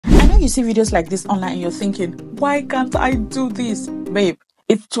you see videos like this online and you're thinking, why can't I do this? Babe,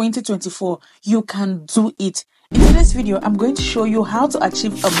 it's 2024. You can do it. In today's video, I'm going to show you how to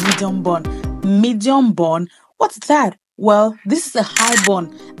achieve a medium bun. Medium bun? What's that? Well, this is a high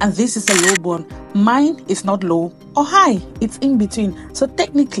bun and this is a low bun. Mine is not low or high, it's in between. So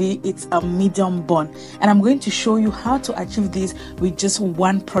technically it's a medium bun, and I'm going to show you how to achieve this with just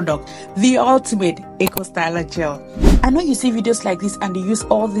one product, the ultimate Eco Styler gel. I know you see videos like this and they use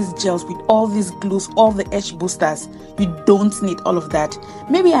all these gels with all these glues, all the edge boosters. You don't need all of that.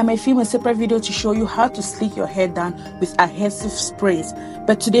 Maybe I may film a separate video to show you how to slick your hair down with adhesive sprays,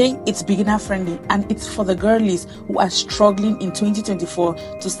 but today it's beginner friendly and it's for the girlies who are struggling in 2024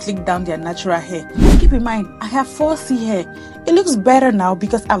 to slick down their natural hair. Keep in mind, I have 4C hair. It looks better now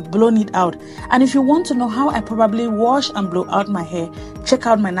because I've blown it out. And if you want to know how I probably wash and blow out my hair, check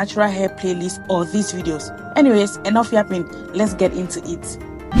out my natural hair playlist or these videos. Anyways, enough yapping, let's get into it.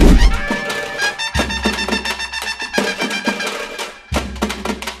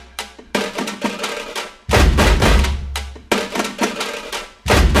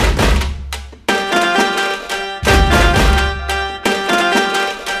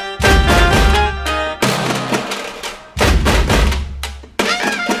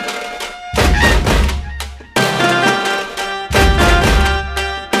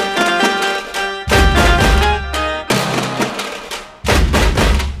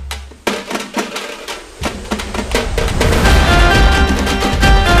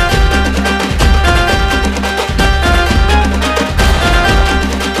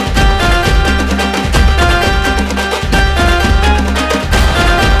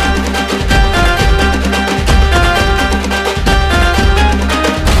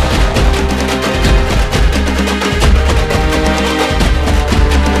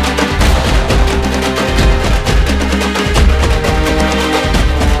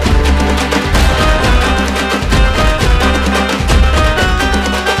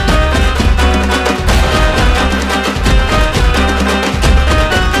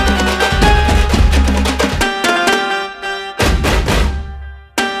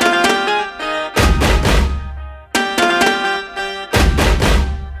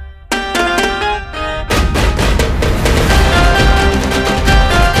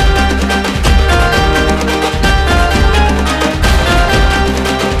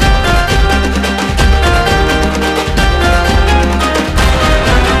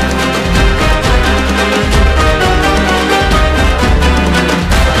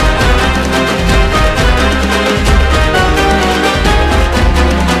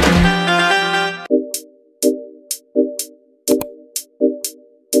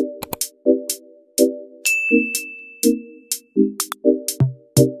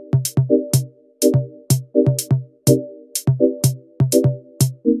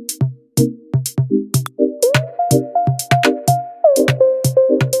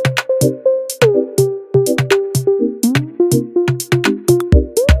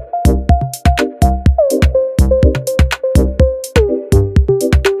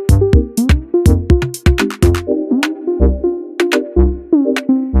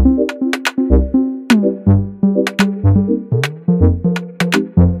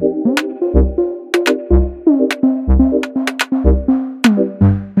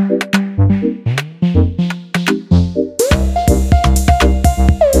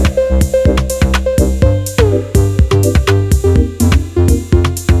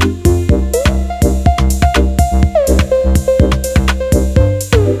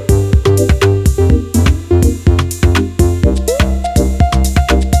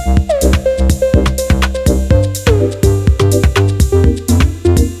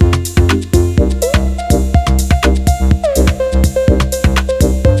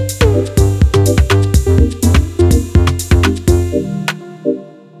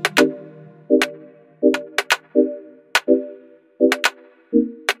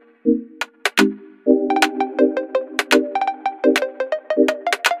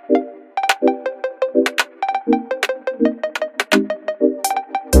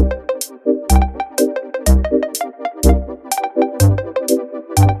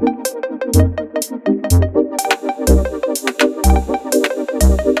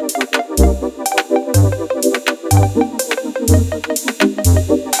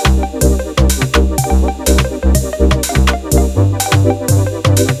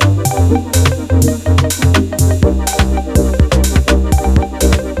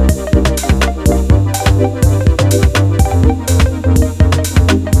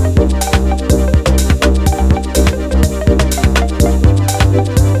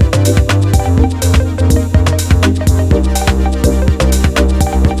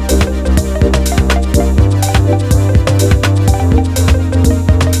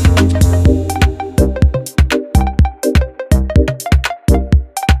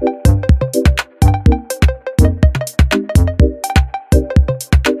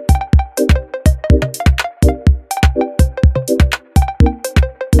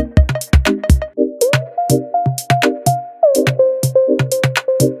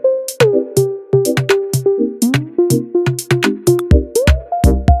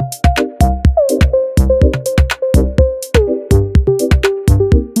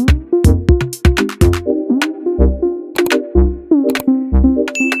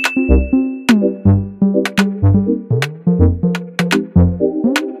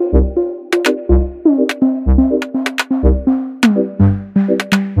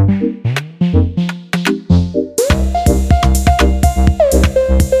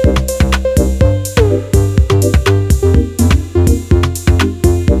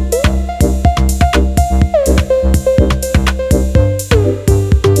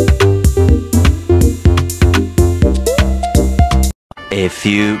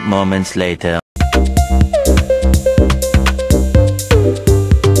 few moments later.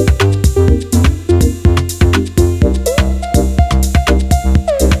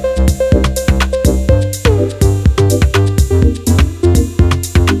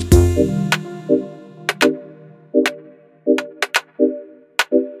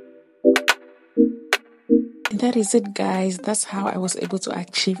 That is it, guys. That's how I was able to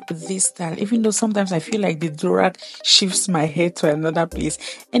achieve this style, even though sometimes I feel like the Durag shifts my hair to another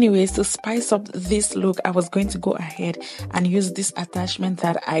place. Anyways, to spice up this look, I was going to go ahead and use this attachment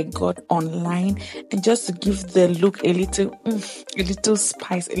that I got online, and just to give the look a little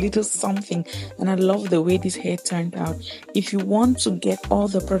spice, a little something. And I love the way this hair turned out. If you want to get all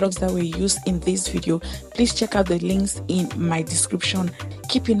the products that were used in this video, please check out the links in my description.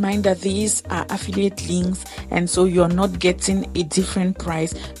 Keep in mind that these are affiliate links, and so you're not getting a different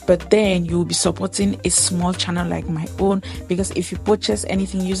price, but then you'll be supporting a small channel like my own, because if you purchase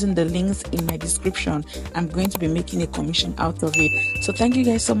anything using the links in my description, I'm going to be making a commission out of it. So thank you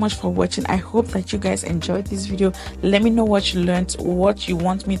guys so much for watching. I hope that you guys enjoyed this video. Let me know what you learned, what you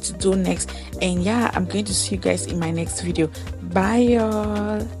want me to do next, and yeah, I'm going to see you guys in my next video. Bye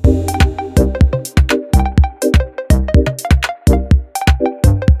y'all.